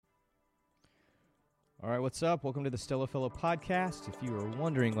All right, what's up? Welcome to the Stellar Fellow podcast. If you are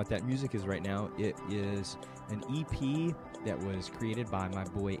wondering what that music is right now, it is an EP that was created by my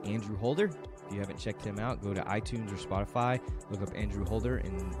boy Andrew Holder. If you haven't checked him out, go to iTunes or Spotify, look up Andrew Holder,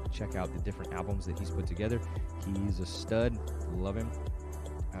 and check out the different albums that he's put together. He's a stud. Love him.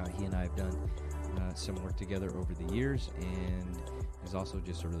 He and I have done some work together over the years, and is also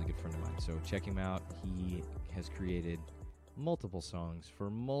just a really good friend of mine. So check him out. He has created multiple songs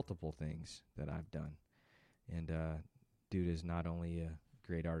for multiple things that I've done. And dude is not only a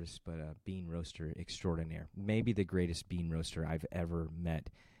great artist, but a bean roaster extraordinaire. Maybe the greatest bean roaster I've ever met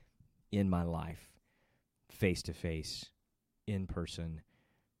in my life, face-to-face, in person,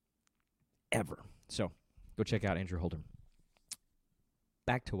 ever. So go check out Andrew Holder.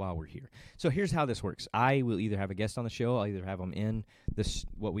 Back to why we're here. So here's how this works. I will either have a guest on the show, I'll either have them in this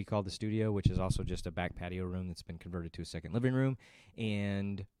what we call the studio, which is also just a back patio room that's been converted to a second living room,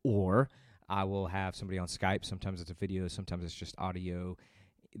 or I will have somebody on Skype. Sometimes it's a video, sometimes it's just audio.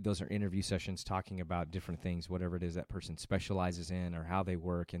 Those are interview sessions talking about different things, whatever it is that person specializes in or how they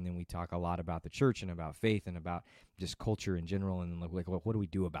work. And then we talk a lot about the church and about faith and about just culture in general. And like what do we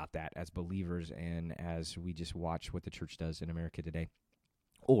do about that as believers and as we just watch what the church does in America today?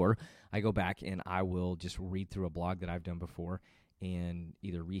 Or I go back and I will just read through a blog that I've done before and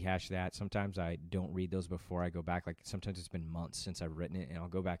either rehash that. Sometimes I don't read those before I go back. Like sometimes it's been months since I've written it, and I'll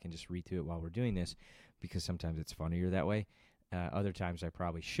go back and just read through it while we're doing this because sometimes it's funnier that way. Other times I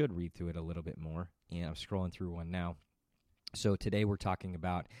probably should read through it a little bit more, and I'm scrolling through one now. So today we're talking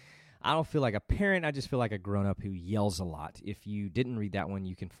about, I don't feel like a parent, I just feel like a grown-up who yells a lot. If you didn't read that one,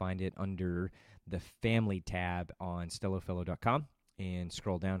 you can find it under the family tab on stellofellow.com. And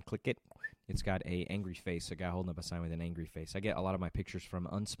scroll down, click it. It's got a angry face, a guy holding up a sign with an angry face. I get a lot of my pictures from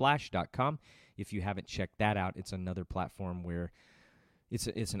unsplash.com. If you haven't checked that out, it's another platform where it's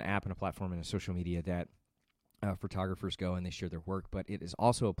an app and a platform and a social media that photographers go and they share their work. But it is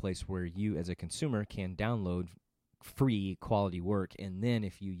also a place where you as a consumer can download free quality work. And then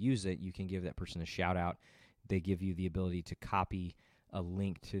if you use it, you can give that person a shout out. They give you the ability to copy a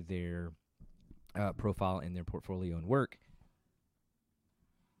link to their profile and their portfolio and work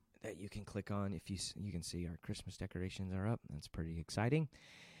that you can click on. If you can see our Christmas decorations are up. That's pretty exciting.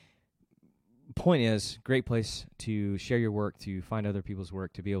 Point is, great place to share your work, to find other people's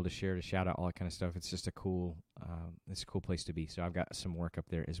work, to be able to share, to shout out, all that kind of stuff. It's just a cool place to be. So I've got some work up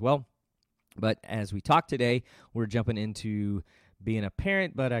there as well. But as we talk today, we're jumping into being a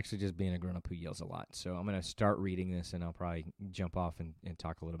parent, but actually just being a grown-up who yells a lot. So I'm going to start reading this, and I'll probably jump off and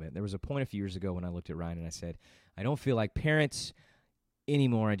talk a little bit. There was a point a few years ago when I looked at Ryan, and I said, I don't feel like parents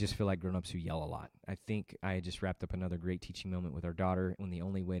anymore. I just feel like grown-ups who yell a lot. I think I just wrapped up another great teaching moment with our daughter when the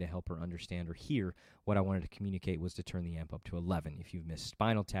only way to help her understand or hear what I wanted to communicate was to turn the amp up to 11. If you've missed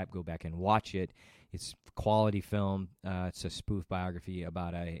Spinal Tap, go back and watch it. It's quality film. It's a spoof biography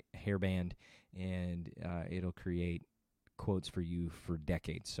about a hairband, and it'll create quotes for you for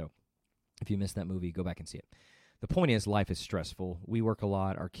decades. So if you missed that movie, go back and see it. The point is, life is stressful. We work a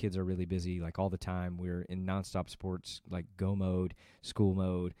lot. Our kids are really busy, like all the time. We're in nonstop sports, like go mode, school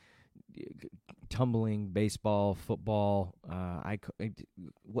mode, tumbling, baseball, football.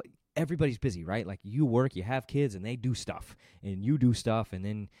 Everybody's busy, right? Like you work, you have kids, and they do stuff, and you do stuff, and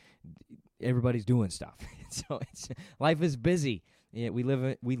then everybody's doing stuff. So life is busy. Yeah, we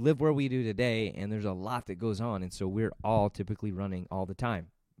live where we do today, and there's a lot that goes on, and so we're all typically running all the time.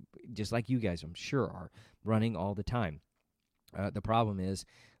 Just like you guys, I'm sure, are running all the time. The problem is,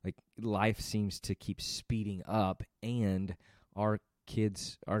 like, life seems to keep speeding up, and our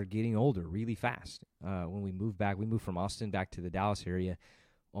kids are getting older really fast. When we moved from Austin back to the Dallas area.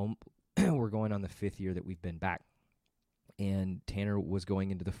 We're going on the 5th year that we've been back. And Tanner was going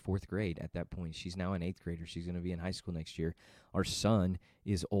into the 4th grade at that point. She's now an 8th grader. She's going to be in high school next year. Our son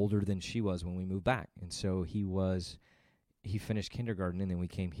is older than she was when we moved back, and so he finished kindergarten, and then we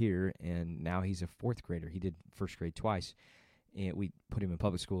came here, and now he's a 4th grader. He did 1st grade twice, and we put him in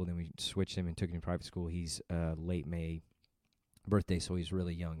public school, and then we switched him and took him to private school. He's late May birthday, so he's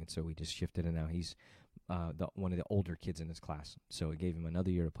really young, and so we just shifted, and now he's one of the older kids in his class. So it gave him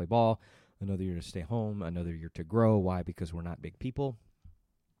another year to play ball, another year to stay home, another year to grow. Why? Because we're not big people,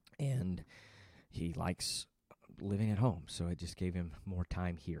 and he likes living at home, so it just gave him more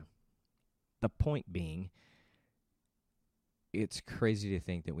time here. The point being, it's crazy to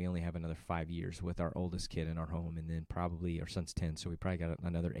think that we only have another 5 years with our oldest kid in our home, and then probably our son's 10, so we probably got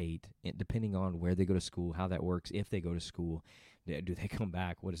another 8, depending on where they go to school, how that works, if they go to school, do they come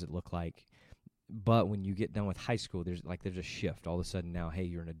back, what does it look like? But when you get done with high school, there's a shift. All of a sudden now, hey,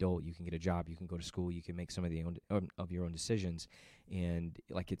 you're an adult, you can get a job, you can go to school, you can make some of your own decisions, and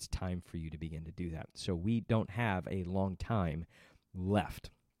like it's time for you to begin to do that. So we don't have a long time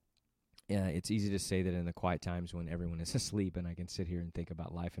left. It's easy to say that in the quiet times when everyone is asleep and I can sit here and think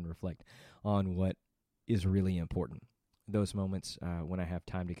about life and reflect on what is really important. Those moments when I have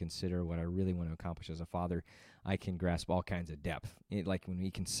time to consider what I really want to accomplish as a father, I can grasp all kinds of depth. Like when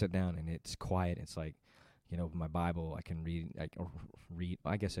we can sit down and it's quiet, it's like, my Bible, I can read.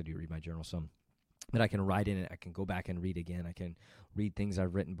 I guess I do read my journal some, but I can write in it. I can go back and read again. I can read things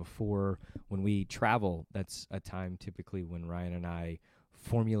I've written before. When we travel, that's a time typically when Ryan and I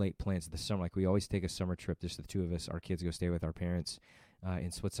formulate plans this summer. Like we always take a summer trip, just the two of us. Our kids go stay with our parents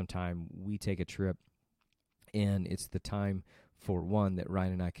and split some time. We take a trip, and it's the time for one that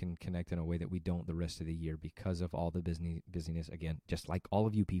Ryan and I can connect in a way that we don't the rest of the year because of all the busyness. Again, just like all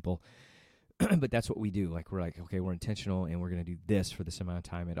of you people. But that's what we do. Like we're like, okay, we're intentional and we're going to do this for this amount of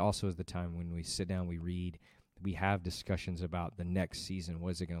time. It also is the time when we sit down, we read, we have discussions about the next season. What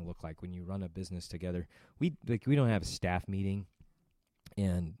is it going to look like when you run a business together? We don't have a staff meeting,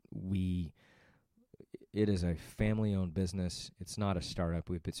 and it is a family-owned business. It's not a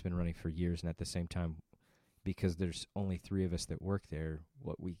startup. It's been running for years, and at the same time, because there's only 3 of us that work there,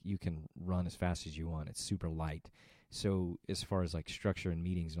 you can run as fast as you want. It's super light. So as far as like structure and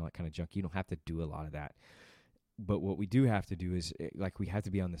meetings and all that kind of junk, you don't have to do a lot of that. But what we do have to do is we have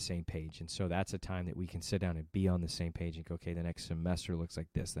to be on the same page. And so that's a time that we can sit down and be on the same page and go, okay, the next semester looks like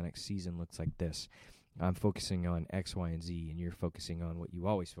this. The next season looks like this. I'm focusing on X, Y, and Z, and you're focusing on what you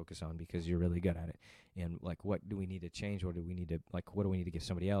always focus on because you're really good at it. And like, what do we need to change? What do we need to give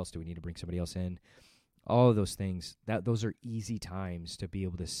somebody else? Do we need to bring somebody else in? All of those things, those are easy times to be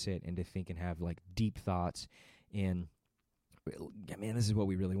able to sit and to think and have like deep thoughts. And man, this is what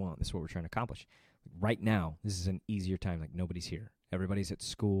we really want. This is what we're trying to accomplish. Right now, this is an easier time. Like nobody's here. Everybody's at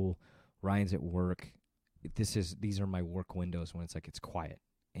school. Ryan's at work. These are my work windows when it's quiet.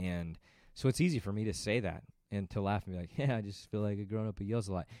 And so it's easy for me to say that and to laugh and be like, yeah, I just feel like a grown-up who yells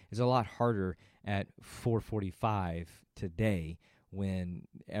a lot. It's a lot harder at 4:45 today when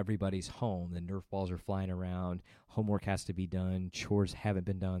everybody's home. The Nerf balls are flying around. Homework has to be done. Chores haven't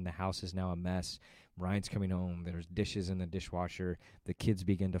been done. The house is now a mess. Ryan's coming home. There's dishes in the dishwasher. The kids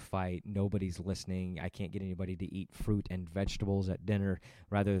begin to fight. Nobody's listening. I can't get anybody to eat fruit and vegetables at dinner.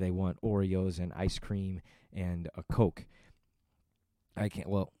 Rather, they want Oreos and ice cream and a Coke. I can't,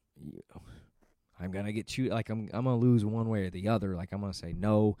 I'm going to get chewed. Like, I'm going to lose one way or the other. Like, I'm going to say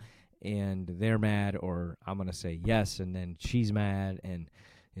no, and they're mad, or I'm going to say yes, and then she's mad, and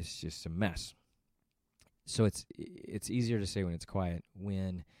it's just a mess. So it's easier to say when it's quiet.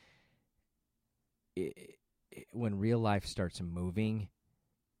 When real life starts moving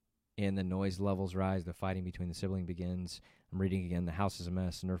and the noise levels rise, the fighting between the siblings begins. I'm reading again, the house is a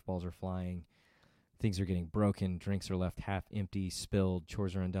mess, Nerf balls are flying, things are getting broken, drinks are left half empty, spilled,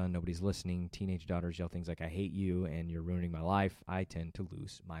 chores are undone, nobody's listening, teenage daughters yell things like, I hate you and you're ruining my life. I tend to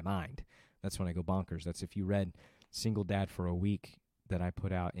lose my mind. That's when I go bonkers. That's if you read Single Dad for a Week that I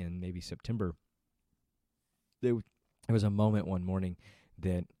put out in maybe September. There was a moment one morning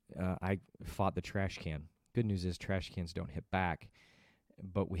that I fought the trash can. Good news is trash cans don't hit back,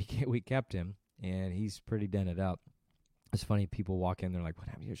 but we kept him, and he's pretty dented up. It's funny, people walk in, they're like, what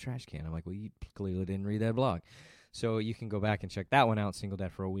happened to your trash can? I'm like, well, you clearly didn't read that blog. So you can go back and check that one out, Single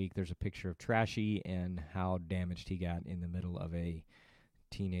Dad for a Week. There's a picture of Trashy and how damaged he got in the middle of a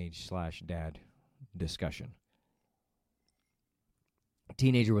teenage/dad discussion.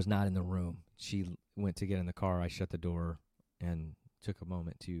 Teenager was not in the room. She went to get in the car. I shut the door and took a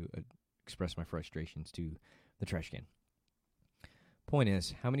moment to express my frustrations to the trash can. Point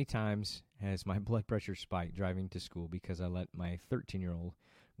is, how many times has my blood pressure spiked driving to school because I let my 13-year-old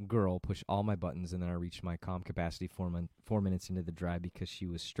girl push all my buttons, and then I reached my calm capacity 4 minutes into the drive because she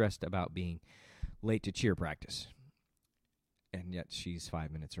was stressed about being late to cheer practice. And yet she's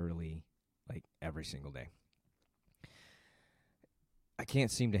 5 minutes early, like every single day. I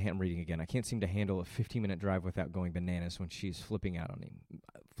can't seem to, I'm reading again, I can't seem to handle a 15-minute drive without going bananas when she's flipping out on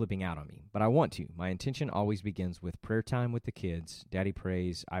me. But I want to. My intention always begins with prayer time with the kids. Daddy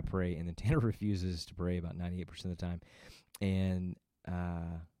prays, I pray, and then Tanner refuses to pray about 98% of the time. And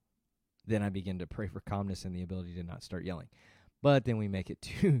then I begin to pray for calmness and the ability to not start yelling. But then we make it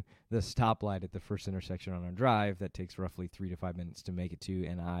to the stoplight at the first intersection on our drive. That takes roughly 3 to 5 minutes to make it to,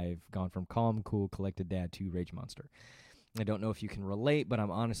 and I've gone from calm, cool, collected dad to rage monster. I don't know if you can relate, but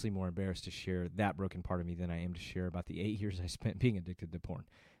I'm honestly more embarrassed to share that broken part of me than I am to share about the 8 years I spent being addicted to porn.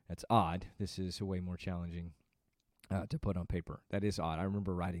 That's odd. This is way more challenging to put on paper. That is odd. I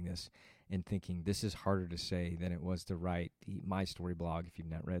remember writing this and thinking this is harder to say than it was to write my story blog. If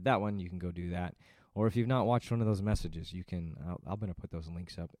you've not read that one, you can go do that. Or if you've not watched one of those messages, you can. I'm going to put those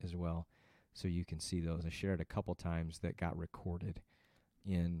links up as well, so you can see those. I shared a couple times that got recorded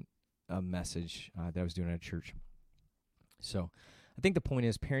in a message that I was doing at a church. So I think the point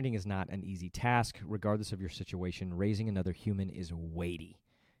is, parenting is not an easy task, regardless of your situation. Raising another human is weighty.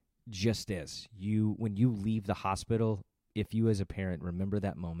 Just as when you leave the hospital, if you as a parent remember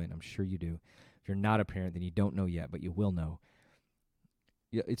that moment, I'm sure you do. If you're not a parent, then you don't know yet, but you will know.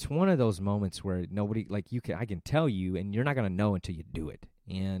 It's one of those moments where nobody, I can tell you, and you're not going to know until you do it.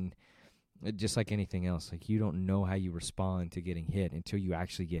 And just like anything else, you don't know how you respond to getting hit until you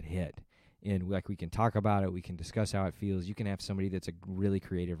actually get hit. And we can talk about it, we can discuss how it feels. You can have somebody that's a really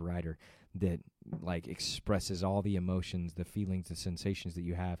creative writer that expresses all the emotions, the feelings, the sensations that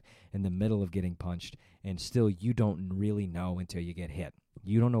you have in the middle of getting punched, and still you don't really know until you get hit.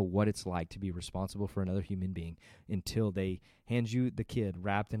 You don't know what it's like to be responsible for another human being until they hand you the kid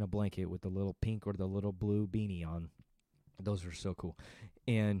wrapped in a blanket with the little pink or the little blue beanie on. Those are so cool.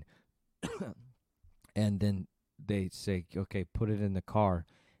 And and then they say, okay, put it in the car.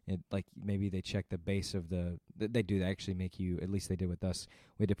 And maybe they check the base of they do actually make you, at least they did with us,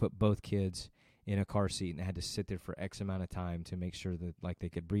 we had to put both kids in a car seat, and they had to sit there for X amount of time to make sure that they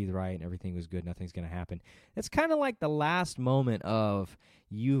could breathe right and everything was good, nothing's going to happen. It's kind of like the last moment of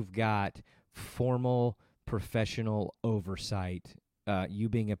you've got formal professional oversight, you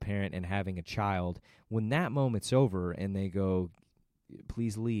being a parent and having a child. When that moment's over and they go,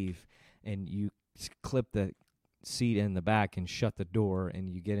 please leave, and you clip the seat in the back and shut the door,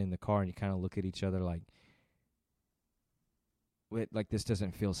 and you get in the car and you kind of look at each other like this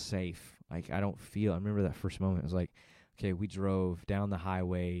doesn't feel safe. I remember that first moment. It was like, okay, we drove down the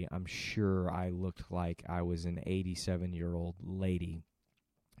highway. I'm sure I looked like I was an 87-year-old lady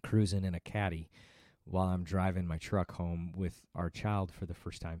cruising in a caddy while I'm driving my truck home with our child for the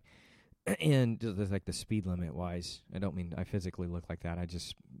first time. And the speed limit wise, I don't mean I physically look like that.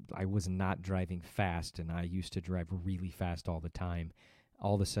 I was not driving fast, and I used to drive really fast all the time.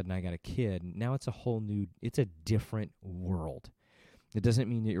 All of a sudden I got a kid. Now it's a different world. It doesn't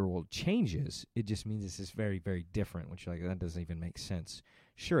mean that your world changes. It just means this is very, very different, which that doesn't even make sense.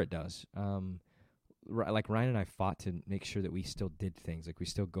 Sure it does. Ryan and I fought to make sure that we still did things. We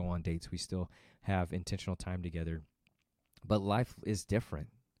still go on dates. We still have intentional time together. But life is different.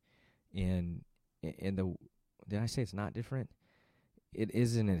 And did I say it's not different? It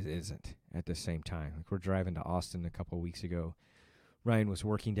is and it isn't at the same time. We're driving to Austin a couple of weeks ago. Ryan was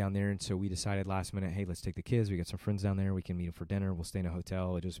working down there, and so we decided last minute, hey, let's take the kids. We got some friends down there. We can meet them for dinner. We'll stay in a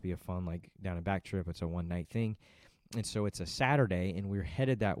hotel. It'll just be a fun down and back trip. It's a one-night thing. And so it's a Saturday, and we're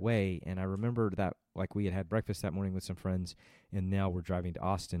headed that way. And I remember that we had breakfast that morning with some friends, and now we're driving to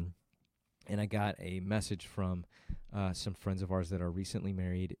Austin. And I got a message from some friends of ours that are recently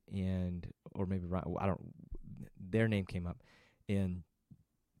married, or maybe their name came up, and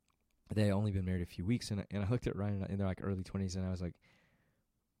they had only been married a few weeks. And I looked at Ryan, and they're early 20s, and I was like,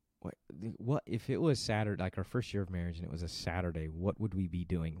 what if it was Saturday, our first year of marriage, and it was a Saturday? What would we be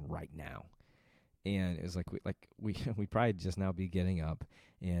doing right now? And it was we'd probably just now be getting up,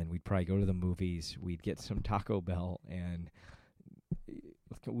 and we'd probably go to the movies. We'd get some Taco Bell, and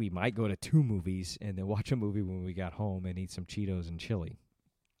we might go to 2 movies and then watch a movie when we got home and eat some Cheetos and chili.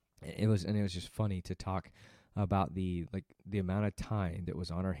 It was just funny to talk about the amount of time that was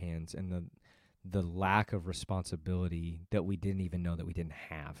on our hands and the lack of responsibility that we didn't even know that we didn't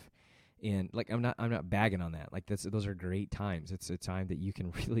have. And I'm not bagging on that. Those are great times. It's a time that you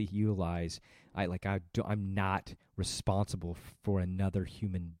can really utilize. I'm not responsible for another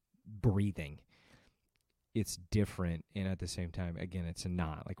human breathing. It's different, and at the same time, again, it's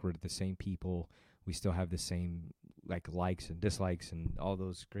not. We're the same people. We still have the same likes and dislikes and all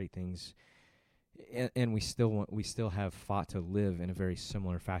those great things. And we still have fought to live in a very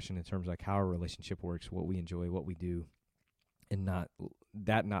similar fashion in terms of how our relationship works, what we enjoy, what we do, and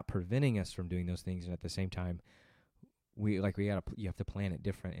not preventing us from doing those things. And at the same time, you have to plan it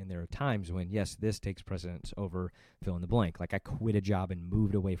different. And there are times when, yes, this takes precedence over fill in the blank. I quit a job and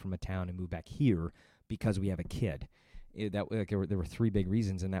moved away from a town and moved back here because we have a kid. There were 3 big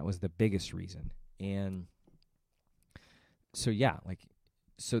reasons, and that was the biggest reason. And so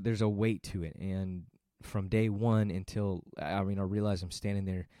so there's a weight to it. And from day one until I realize I'm standing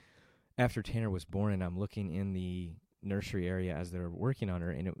there after Tanner was born, and I'm looking in the nursery area as they're working on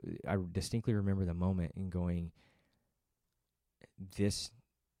her, and I distinctly remember the moment and going, this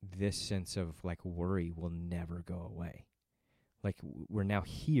sense of worry will never go away. We're now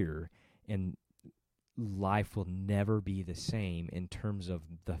here, and life will never be the same in terms of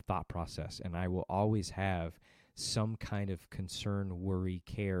the thought process, and I will always have some kind of concern, worry,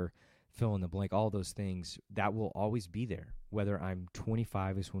 care fill in the blank, all those things, that will always be there. Whether I'm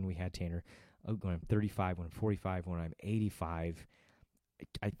 25 is when we had Tanner, when I'm 35, when I'm 45, when I'm 85,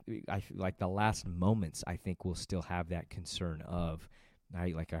 I like the last moments, I think we'll still have that concern of,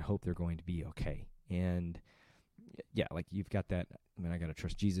 I hope they're going to be okay. And yeah, like you've got that, I mean, I got to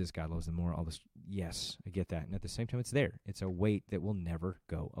trust Jesus, God loves them more, all this. Yes, I get that. And at the same time, it's there. It's a weight that will never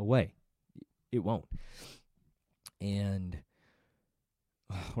go away. It won't. And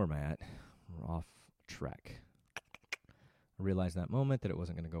where am I at? We're off track. I realized that moment that it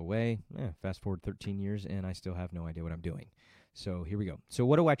wasn't going to go away. Fast forward 13 years, and I still have no idea what I'm doing. So here we go. So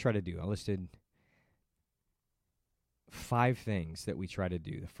what do I try to do? I listed 5 things that we try to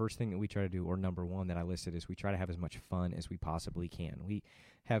do. The first thing that we try to do, or number 1 that I listed, is we try to have as much fun as we possibly can. We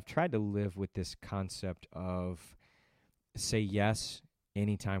have tried to live with this concept of say yes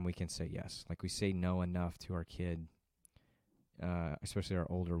anytime we can say yes. Like we say no enough to our kid, especially our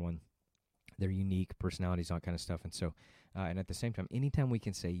older one. Their unique personalities, all that kind of stuff. And so, and at the same time, anytime we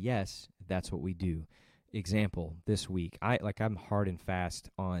can say yes, that's what we do. Example, this week, I'm hard and fast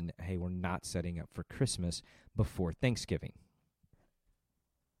on, hey, we're not setting up for Christmas before Thanksgiving.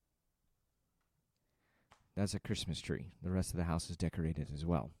 That's a Christmas tree. The rest of the house is decorated as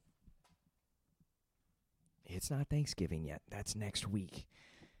well. It's not Thanksgiving yet. That's next week.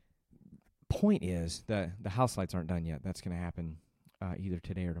 Point is, the house lights aren't done yet. That's going to happen either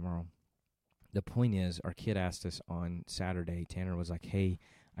today or tomorrow. The point is, our kid asked us on Saturday, Tanner was like, hey,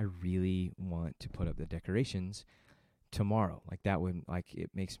 I really want to put up the decorations tomorrow. Like that would, like,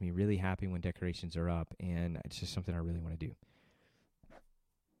 it makes me really happy when decorations are up, and it's just something I really want to do.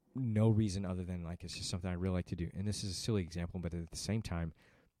 No reason other than, like, it's just something I really like to do. And this is a silly example, but at the same time,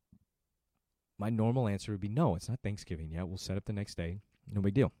 my normal answer would be, no, it's not Thanksgiving yet. We'll set up the next day. No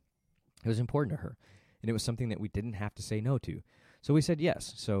big deal. It was important to her, and it was something that we didn't have to say no to. So we said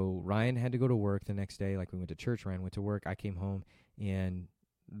yes. So Ryan had to go to work the next day. Like, we went to church, Ryan went to work, I came home, and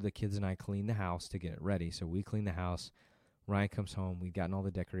the kids and I cleaned the house to get it ready. So we cleaned the house. Ryan comes home. We'd gotten all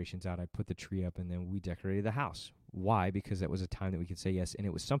the decorations out. I put the tree up, and then we decorated the house. Why? Because that was a time that we could say yes, and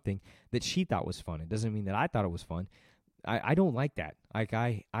it was something that she thought was fun. It doesn't mean that I thought it was fun. I don't like that. Like,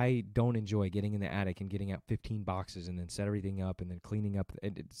 I don't enjoy getting in the attic and getting out 15 boxes and then set everything up and then cleaning up.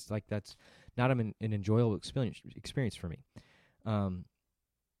 It's like, that's not an enjoyable experience for me.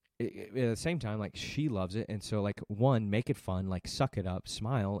 At the same time, like, she loves it. And so, like, one, make it fun, like, suck it up,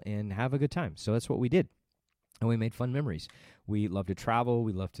 smile, and have a good time. So that's what we did. And we made fun memories. We love to travel.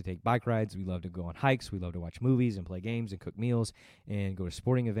 We love to take bike rides. We love to go on hikes. We love to watch movies and play games and cook meals and go to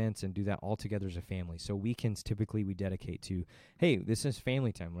sporting events and do that all together as a family. So weekends typically we dedicate to, hey, this is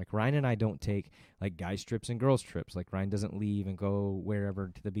family time. Like, Ryan and I don't take, like, guys trips and girls trips. Like, Ryan doesn't leave and go wherever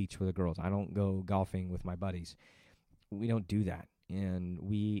to the beach with the girls. I don't go golfing with my buddies. We don't do that. And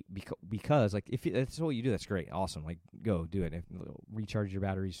because like, if that's what you do, that's great. Awesome. Like, go do it. If, recharge your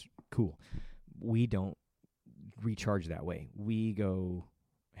batteries. Cool. We don't recharge that way. We go,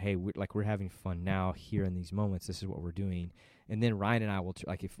 hey, we're having fun now here in these moments. This is what we're doing. And then Ryan and I will,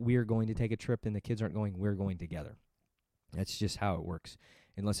 like, if we're going to take a trip and the kids aren't going, we're going together. That's just how it works.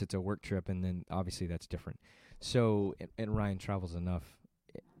 Unless it's a work trip, and then obviously that's different. So, and Ryan travels enough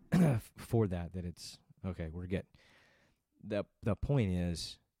for that it's, okay, we're good. The point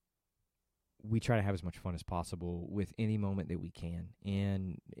is, we try to have as much fun as possible with any moment that we can,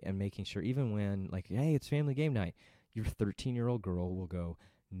 and making sure, even when, like, hey, it's family game night, your 13-year-old girl will go,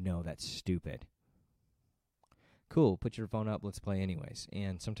 no, that's stupid. Cool, put your phone up, let's play anyways.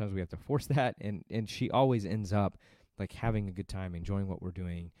 And sometimes we have to force that, and she always ends up, like, having a good time, enjoying what we're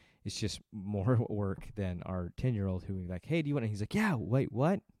doing. It's just more work than our 10-year-old who, like, hey, do you want to? He's like, yeah, wait,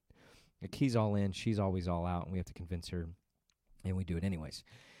 what? Like, he's all in, she's always all out, and we have to convince her, and we do it anyways.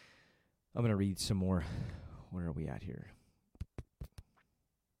 I'm going to read some more. Where are we at here?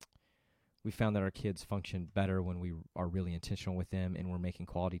 We found that our kids function better when we are really intentional with them, and we're making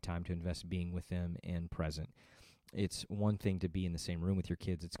quality time to invest being with them and present. It's one thing to be in the same room with your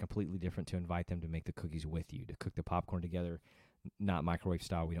kids. It's completely different to invite them to make the cookies with you, to cook the popcorn together, not microwave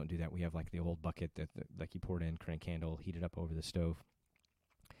style. We don't do that. We have, like, the old bucket that like, you pour it in, crank candle, heat it up over the stove.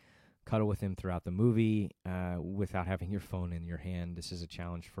 Cuddle with him throughout the movie without having your phone in your hand. This is a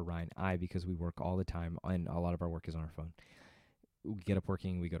challenge for Ryan and I, because we work all the time, and a lot of our work is on our phone. We get up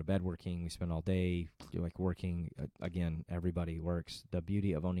working, we go to bed working, we spend all day, like, working. Again, everybody works. The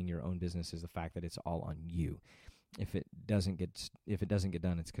beauty of owning your own business is the fact that it's all on you. If it doesn't get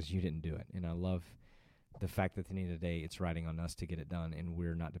done, it's because you didn't do it. And I love the fact that at the end of the day, it's riding on us to get it done, and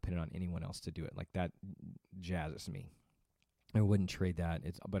we're not dependent on anyone else to do it. Like, that jazzes me. I wouldn't trade that.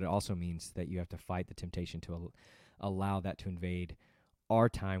 But it also means that you have to fight the temptation to allow that to invade our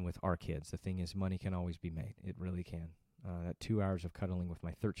time with our kids. The thing is, money can always be made. It really can. That 2 hours of cuddling with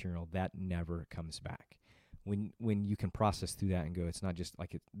my 13-year-old, that never comes back. When you can process through that and go, it's not just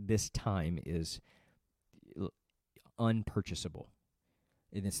like this time is unpurchasable,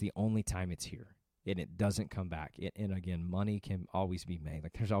 and it's the only time it's here, and it doesn't come back. And again, money can always be made.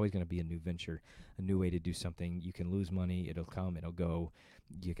 Like there's always going to be a new venture, a new way to do something. You can lose money, it'll come, it'll go.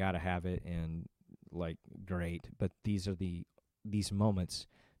 You got to have it, and like great. But these moments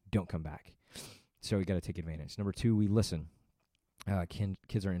don't come back, so we got to take advantage. Number 2, we listen.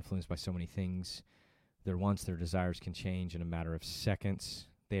 Kids are influenced by so many things. Their wants, their desires can change in a matter of seconds.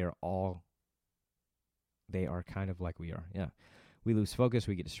 They are kind of like we are. Yeah. We lose focus,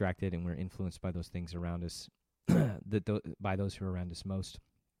 we get distracted, and we're influenced by those things around us, by those who are around us most,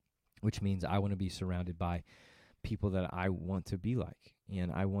 which means I want to be surrounded by people that I want to be like,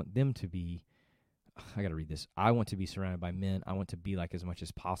 and I want them to be, I got to read this. I want to be surrounded by men I want to be like as much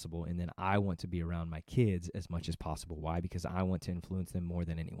as possible, and then I want to be around my kids as much as possible. Why? Because I want to influence them more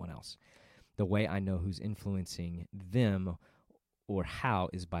than anyone else. The way I know who's influencing them or how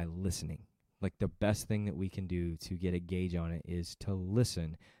is by listening. Like the best thing that we can do to get a gauge on it is to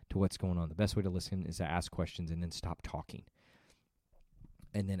listen to what's going on. The best way to listen is to ask questions and then stop talking.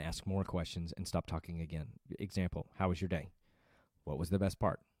 And then ask more questions and stop talking again. Example, how was your day? What was the best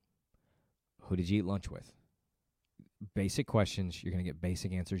part? Who did you eat lunch with? Basic questions, you're going to get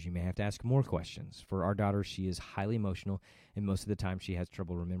basic answers. You may have to ask more questions. For our daughter, she is highly emotional, and most of the time she has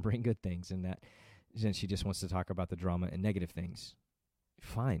trouble remembering good things, and then she just wants to talk about the drama and negative things.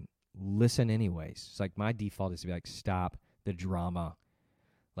 Fine. Listen anyways. It's like my default is to be like, stop the drama.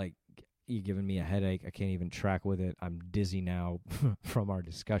 Like, you're giving me a headache. I can't even track with it. I'm dizzy now from our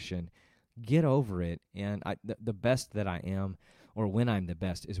discussion. Get over it. And the best that I am, or when I'm the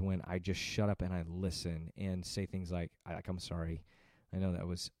best, is when I just shut up and I listen and say things like I'm sorry. I know that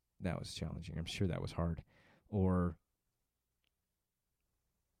was challenging. I'm sure that was hard. Or,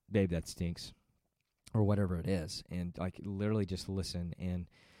 babe, that stinks. Or whatever it is. And like literally just listen, and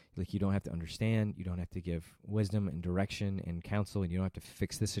like you don't have to understand, you don't have to give wisdom and direction and counsel, and you don't have to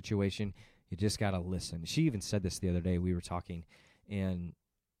fix the situation. You just got to listen. She even said this the other day. We were talking, and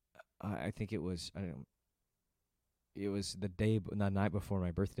I think it was, it was the night before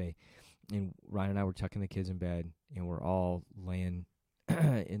my birthday, and Ryan and I were tucking the kids in bed, and we're all laying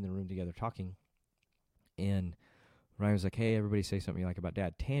in the room together talking, and Ryan was like, hey, everybody say something you like about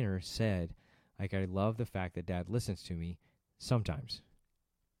Dad. Tanner said, like, I love the fact that Dad listens to me sometimes.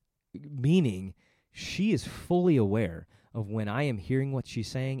 Meaning, she is fully aware of when I am hearing what she's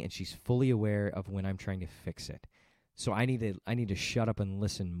saying, and she's fully aware of when I'm trying to fix it. So I need to shut up and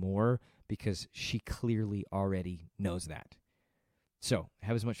listen more, because she clearly already knows that. So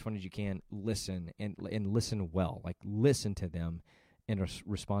have as much fun as you can. Listen and listen well. Like listen to them and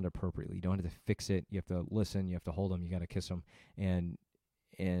respond appropriately. You don't have to fix it. You have to listen. You have to hold them. You got to kiss them. And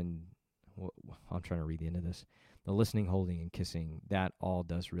well, I'm trying to read the end of this. The listening, holding, and kissing, that all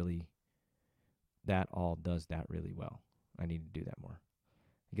does that really well. I need to do that more.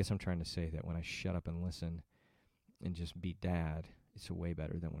 I guess I'm trying to say that when I shut up and listen and just be Dad, it's way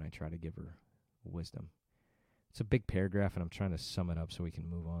better than when I try to give her wisdom. It's a big paragraph, and I'm trying to sum it up so we can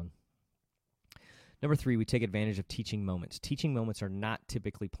move on. Number 3, we take advantage of teaching moments. Teaching moments are not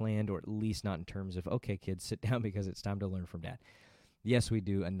typically planned, or at least not in terms of, okay, kids, sit down because it's time to learn from Dad. Yes, we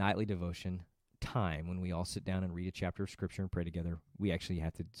do a nightly devotion time when we all sit down and read a chapter of Scripture and pray together. We actually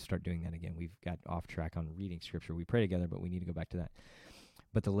have to start doing that again. We've got off track on reading Scripture. We pray together, but we need to go back to that.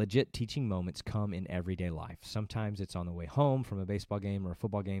 But the legit teaching moments come in everyday life. Sometimes it's on the way home from a baseball game or a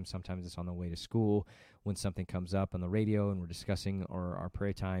football game. Sometimes it's on the way to school when something comes up on the radio and we're discussing or our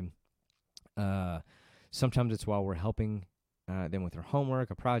prayer time. Sometimes it's while we're helping them with their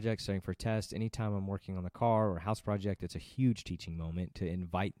homework, a project, studying for a test. Anytime I'm working on the car or a house project, it's a huge teaching moment to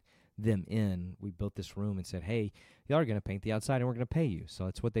invite them in. We built this room and said, hey, y'all are going to paint the outside and we're going to pay you. So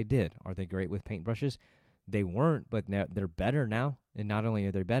that's what they did. Are they great with paintbrushes? They weren't, but now they're better now. And not only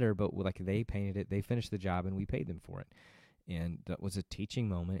are they better, but like they painted it, they finished the job, and we paid them for it. And that was a teaching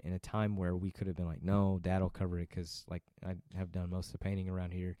moment in a time where we could have been like, no, Dad will cover it because like I have done most of the painting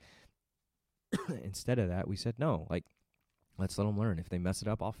around here. Instead of that, we said, no, like let's let them learn. If they mess it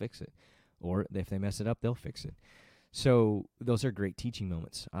up, I'll fix it. Or if they mess it up, they'll fix it. So those are great teaching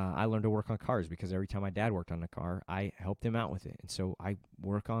moments. I learned to work on cars because every time my dad worked on a car, I helped him out with it. And so I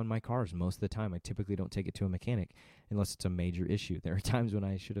work on my cars most of the time. I typically don't take it to a mechanic unless it's a major issue. There are times when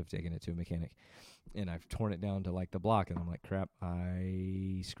I should have taken it to a mechanic, and I've torn it down to like the block, and I'm like, crap,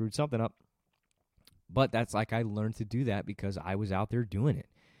 I screwed something up. But that's like I learned to do that because I was out there doing it.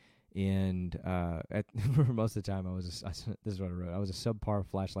 And for most of the time, this is what I wrote. I was a subpar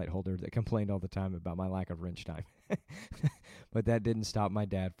flashlight holder that complained all the time about my lack of wrench time. But that didn't stop my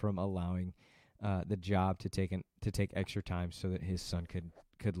dad from allowing the job to take extra time so that his son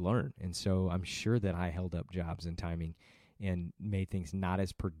could learn. And so I'm sure that I held up jobs and timing and made things not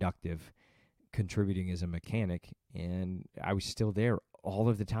as productive contributing as a mechanic, and I was still there all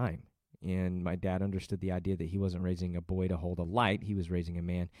of the time. And my dad understood the idea that he wasn't raising a boy to hold a light. He was raising a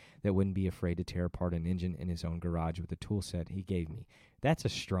man that wouldn't be afraid to tear apart an engine in his own garage with the tool set he gave me. That's a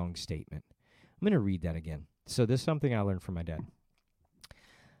strong statement. I'm going to read that again. So this is something I learned from my dad.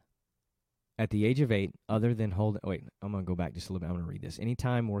 At the age of 8, other than I'm going to go back just a little bit. I'm going to read this.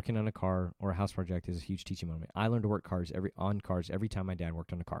 Anytime working on a car or a house project is a huge teaching moment. I learned to work on cars every time my dad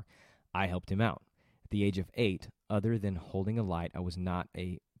worked on a car. I helped him out. At the age of 8, other than holding a light, I was not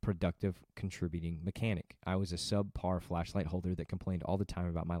a productive contributing mechanic. I was a subpar flashlight holder that complained all the time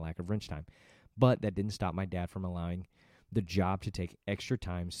about my lack of wrench time. But that didn't stop my dad from allowing the job to take extra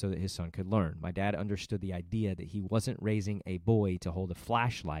time so that his son could learn. My dad understood the idea that he wasn't raising a boy to hold a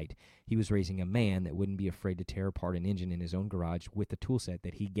flashlight. He was raising a man that wouldn't be afraid to tear apart an engine in his own garage with the tool set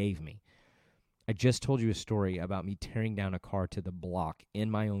that he gave me. I just told you a story about me tearing down a car to the block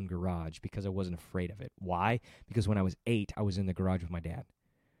in my own garage because I wasn't afraid of it. Why? Because when I was 8, I was in the garage with my dad.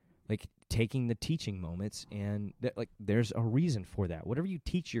 Like, taking the teaching moments, and there's a reason for that. Whatever you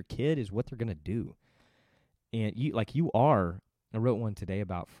teach your kid is what they're going to do. And I wrote one today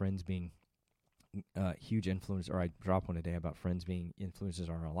about friends being huge influence, or I dropped one today about friends being influences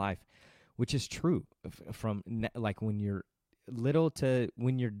on our life, which is true. From like when you're little to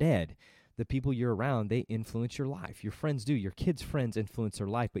when you're dead, the people you're around, they influence your life. Your friends do. Your kids' friends influence their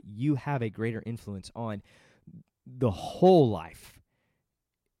life, but you have a greater influence on the whole life.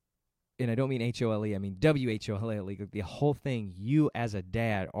 And I don't mean H-O-L-E, I mean W-H-O-L-E, the whole thing. You as a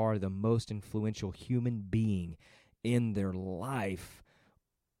dad are the most influential human being in their life.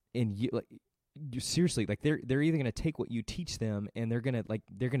 And you seriously, they're either going to take what you teach them and they're going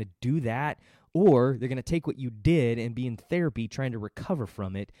to do that, or they're going to take what you did and be in therapy trying to recover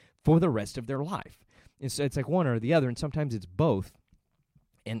from it for the rest of their life. And so it's like one or the other, and sometimes it's both.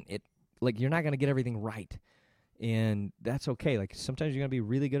 And you're not going to get everything right. And that's okay. Like, sometimes you're going to be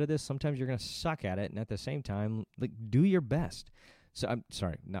really good at this. Sometimes you're going to suck at it. And at the same time, do your best. So I'm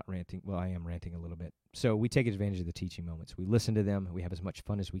sorry, not ranting. Well, I am ranting a little bit. So we take advantage of the teaching moments. We listen to them. We have as much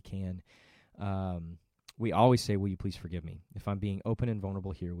fun as we can. We always say, will you please forgive me? If I'm being open and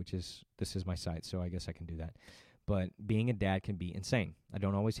vulnerable here, this is my site, so I guess I can do that. But being a dad can be insane. I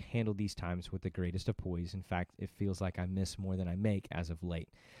don't always handle these times with the greatest of poise. In fact, it feels like I miss more than I make as of late.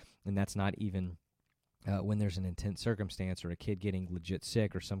 And that's not even when there's an intense circumstance or a kid getting legit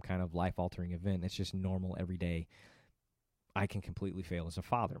sick or some kind of life-altering event. It's just normal every day. I can completely fail as a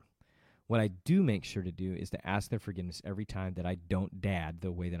father. What I do make sure to do is to ask their forgiveness every time that I don't dad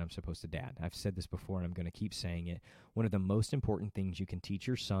the way that I'm supposed to dad. I've said this before, and I'm going to keep saying it. One of the most important things you can teach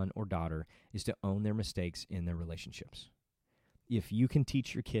your son or daughter is to own their mistakes in their relationships. If you can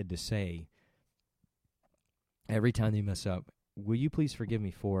teach your kid to say, every time they mess up, will you please forgive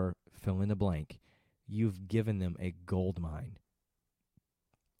me for fill in the blank, you've given them a gold mine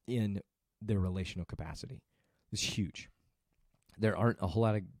in their relational capacity. It's huge. There aren't a whole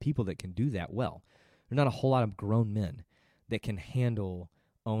lot of people that can do that well. There are not a whole lot of grown men that can handle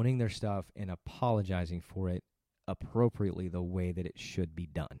owning their stuff and apologizing for it appropriately the way that it should be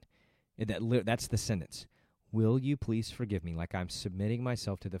done. That's the sentence. Will you please forgive me? Like, I'm submitting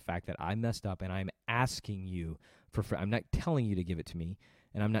myself to the fact that I messed up, and I'm asking you I'm not telling you to give it to me,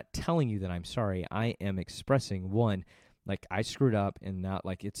 and I'm not telling you that I'm sorry. I am expressing, one, like, I screwed up, and not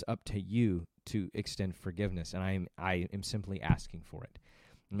like it's up to you to extend forgiveness, and I am simply asking for it.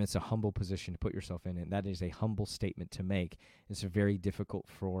 And it's a humble position to put yourself in, and that is a humble statement to make. It's very difficult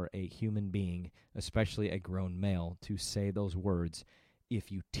for a human being, especially a grown male, to say those words.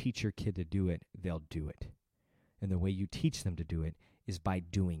 If you teach your kid to do it, they'll do it. And the way you teach them to do it is by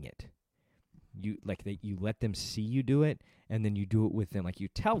doing it. You let them see you do it, and then you do it with them. Like, you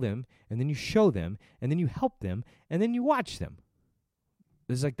tell them, and then you show them, and then you help them, and then you watch them.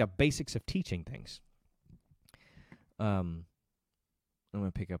 This is like the basics of teaching things. I'm going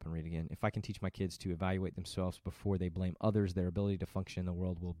to pick up and read again. If I can teach my kids to evaluate themselves before they blame others, their ability to function in the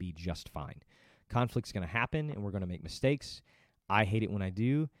world will be just fine. Conflict's going to happen, and we're going to make mistakes. I hate it when I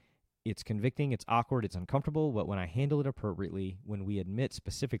do. It's convicting, it's awkward, it's uncomfortable, but when I handle it appropriately, when I admit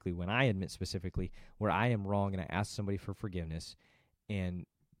specifically where I am wrong and I ask somebody for forgiveness, and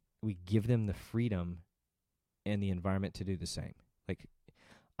we give them the freedom and the environment to do the same. Like,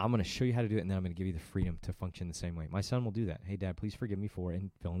 I'm going to show you how to do it, and then I'm going to give you the freedom to function the same way. My son will do that. Hey, Dad, please forgive me for,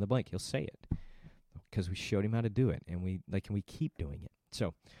 and fill in the blank. He'll say it because we showed him how to do it, and we keep doing it.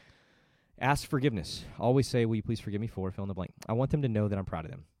 So ask forgiveness. Always say, will you please forgive me for, fill in the blank. I want them to know that I'm proud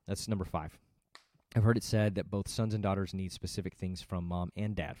of them. That's number 5. I've heard it said that both sons and daughters need specific things from mom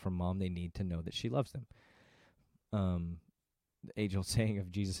and dad. From mom, they need to know that she loves them. The age-old saying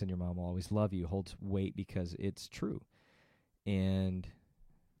of Jesus and your mom will always love you holds weight because it's true, and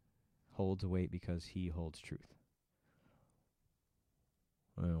holds weight because he holds truth.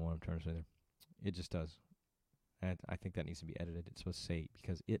 I don't know what I'm trying to say there. It just does. And I think that needs to be edited. It's supposed to say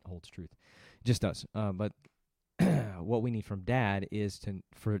because it holds truth. It just does. But what we need from dad is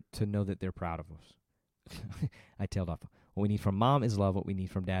to know that they're proud of us. I tailed off. What we need from mom is love. What we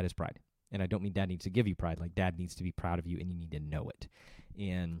need from dad is pride. And I don't mean dad needs to give you pride. Like, dad needs to be proud of you, and you need to know it.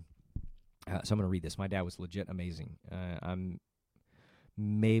 And so I'm going to read this. My dad was legit amazing. I'm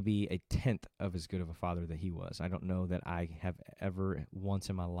maybe a 10th of as good of a father that he was. I don't know that I have ever once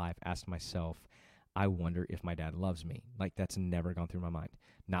in my life asked myself, I wonder if my dad loves me. Like, that's never gone through my mind.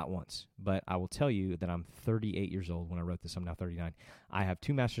 Not once. But I will tell you that I'm 38 years old. When I wrote this, I'm now 39. I have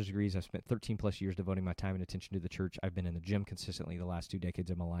 2 master's degrees. I've spent 13 plus years devoting my time and attention to the church. I've been in the gym consistently the last 2 decades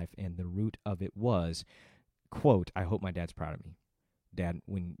of my life, and the root of it was, quote, I hope my dad's proud of me. Dad,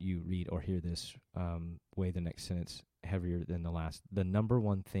 when you read or hear this, weigh the next sentence heavier than the last. The number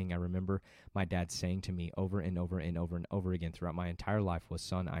one thing I remember my dad saying to me over and over and over and over again throughout my entire life was,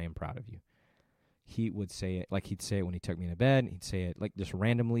 son, I am proud of you. He would say it like he'd say it when he took me to bed. He'd say it like just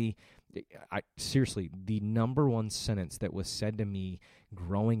randomly. Seriously, the number one sentence that was said to me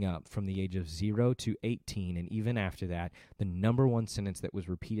growing up from the age of 0 to 18, and even after that, the number one sentence that was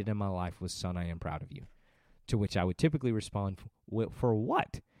repeated in my life was, son, I am proud of you. To which I would typically respond, for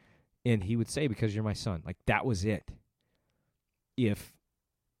what? And he would say, because you're my son. Like, that was it.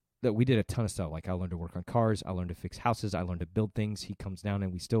 That we did a ton of stuff. Like, I learned to work on cars. I learned to fix houses. I learned to build things. He comes down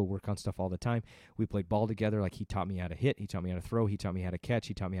and we still work on stuff all the time. We played ball together. Like, he taught me how to hit. He taught me how to throw. He taught me how to catch.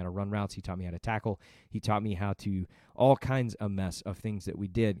 He taught me how to run routes. He taught me how to tackle. He taught me how to, all kinds of mess of things that we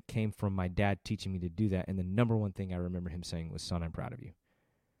did came from my dad teaching me to do that. And the number one thing I remember him saying was, son, I'm proud of you.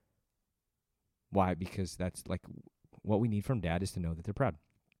 Why? Because that's like what we need from dad is to know that they're proud.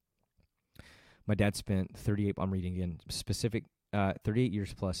 My dad spent 38, I'm reading again, 38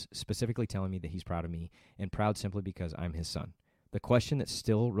 years plus specifically telling me that he's proud of me, and proud simply because I'm his son. The question that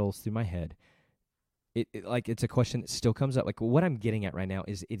still rolls through my head, it's a question that still comes up. Like, what I'm getting at right now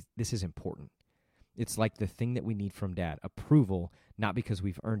is this is important. It's like the thing that we need from dad, approval, not because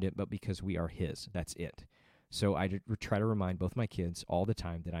we've earned it, but because we are his. That's it. So I try to remind both my kids all the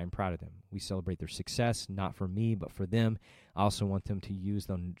time that I'm proud of them. We celebrate their success, not for me, but for them. I also want them to use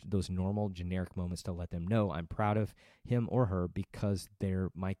those normal, generic moments to let them know I'm proud of him or her because they're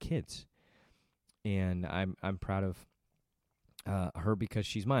my kids. And I'm proud of her because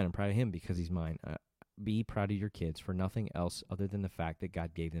she's mine. I'm proud of him because he's mine. Be proud of your kids for nothing else other than the fact that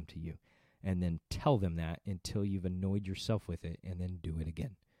God gave them to you. And then tell them that until you've annoyed yourself with it, and then do it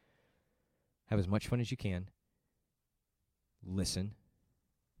again. Have as much fun as you can. Listen.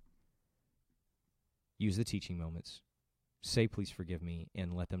 Use the teaching moments. Say, please forgive me,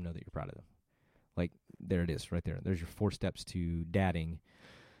 and let them know that you're proud of them. Like, there it is, right there. There's your 4 steps to dadding.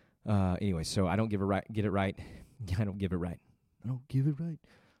 Anyway, so I don't get it right. I don't give it right.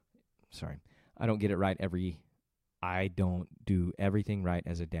 Sorry. I don't get it right I don't do everything right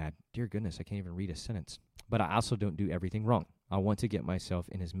as a dad. Dear goodness, I can't even read a sentence. But I also don't do everything wrong. I want to get myself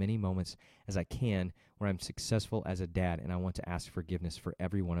in as many moments as I can where I'm successful as a dad, and I want to ask forgiveness for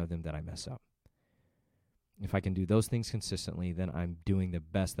every one of them that I mess up. If I can do those things consistently, then I'm doing the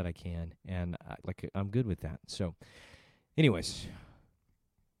best that I can, and I'm good with that. So, anyways,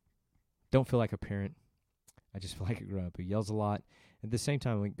 don't feel like a parent. I just feel like a grown-up who yells a lot. At the same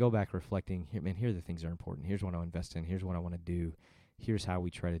time, we go back reflecting, here are the things that are important. Here's what I invest in. Here's what I want to do. Here's how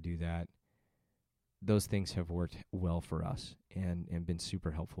we try to do that. Those things have worked well for us and been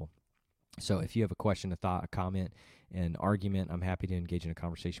super helpful. So if you have a question, a thought, a comment, an argument, I'm happy to engage in a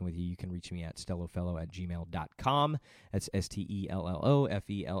conversation with you. You can reach me at stellofellow@gmail.com. That's STELLOFELLO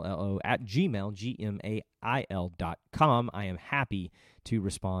 @gmail.com. I am happy to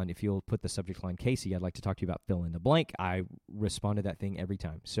respond. If you'll put the subject line, Casey, I'd like to talk to you about fill in the blank. I respond to that thing every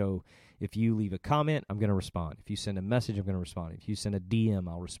time. So if you leave a comment, I'm going to respond. If you send a message, I'm going to respond. If you send a DM,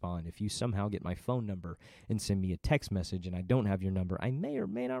 I'll respond. If you somehow get my phone number and send me a text message and I don't have your number, I may or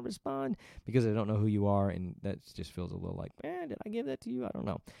may not respond because I don't know who you are, and that just feels a little like, did I give that to you? I don't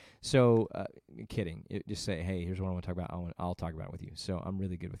know. So, kidding. Just say, hey, here's what I want to talk about. I'll talk about it with you. So I'm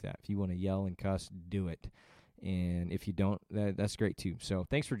really good with that. If you want to yell and cuss, do it. And if you don't, that's great too. So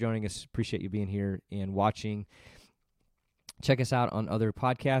thanks for joining us. Appreciate you being here and watching. Check us out on other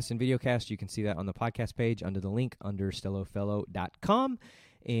podcasts and videocasts. You can see that on the podcast page under the link under stellofellow.com.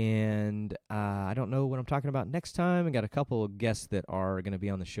 And I don't know what I'm talking about next time. I got a couple of guests that are going to be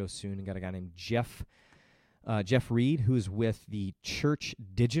on the show soon. I got a guy named Jeff Reed, who's with the Church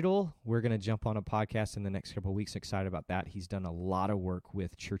Digital. We're going to jump on a podcast in the next couple of weeks. Excited about that. He's done a lot of work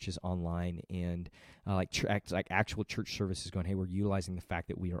with churches online and like actual church services going, hey, we're utilizing the fact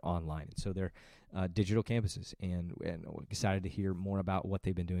that we are online. And so they're digital campuses, and we're excited to hear more about what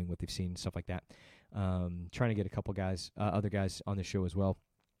they've been doing, what they've seen, stuff like that. Trying to get a couple guys, other guys on the show as well.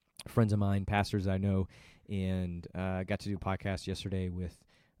 Friends of mine, pastors I know, and got to do a podcast yesterday with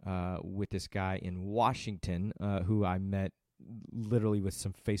this guy in Washington who I met literally with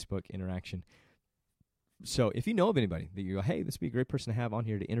some Facebook interaction. So if you know of anybody that you go, hey, this would be a great person to have on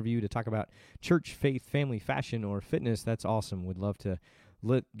here to interview, to talk about church, faith, family, fashion, or fitness, that's awesome. Would love to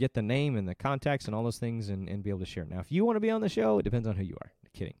get the name and the contacts and all those things and be able to share. Now, if you want to be on the show, it depends on who you are.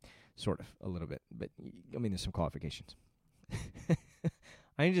 Kidding. Sort of, a little bit. But, I mean, there's some qualifications.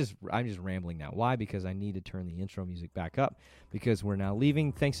 I'm just rambling now. Why? Because I need to turn the intro music back up because we're now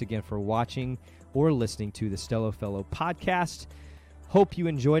leaving. Thanks again for watching or listening to the Stello Fellow podcast. Hope you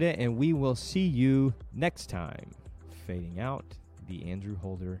enjoyed it, and we will see you next time. Fading out, the Andrew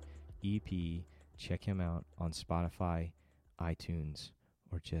Holder EP. Check him out on Spotify, iTunes,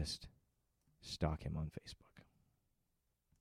 or just stalk him on Facebook.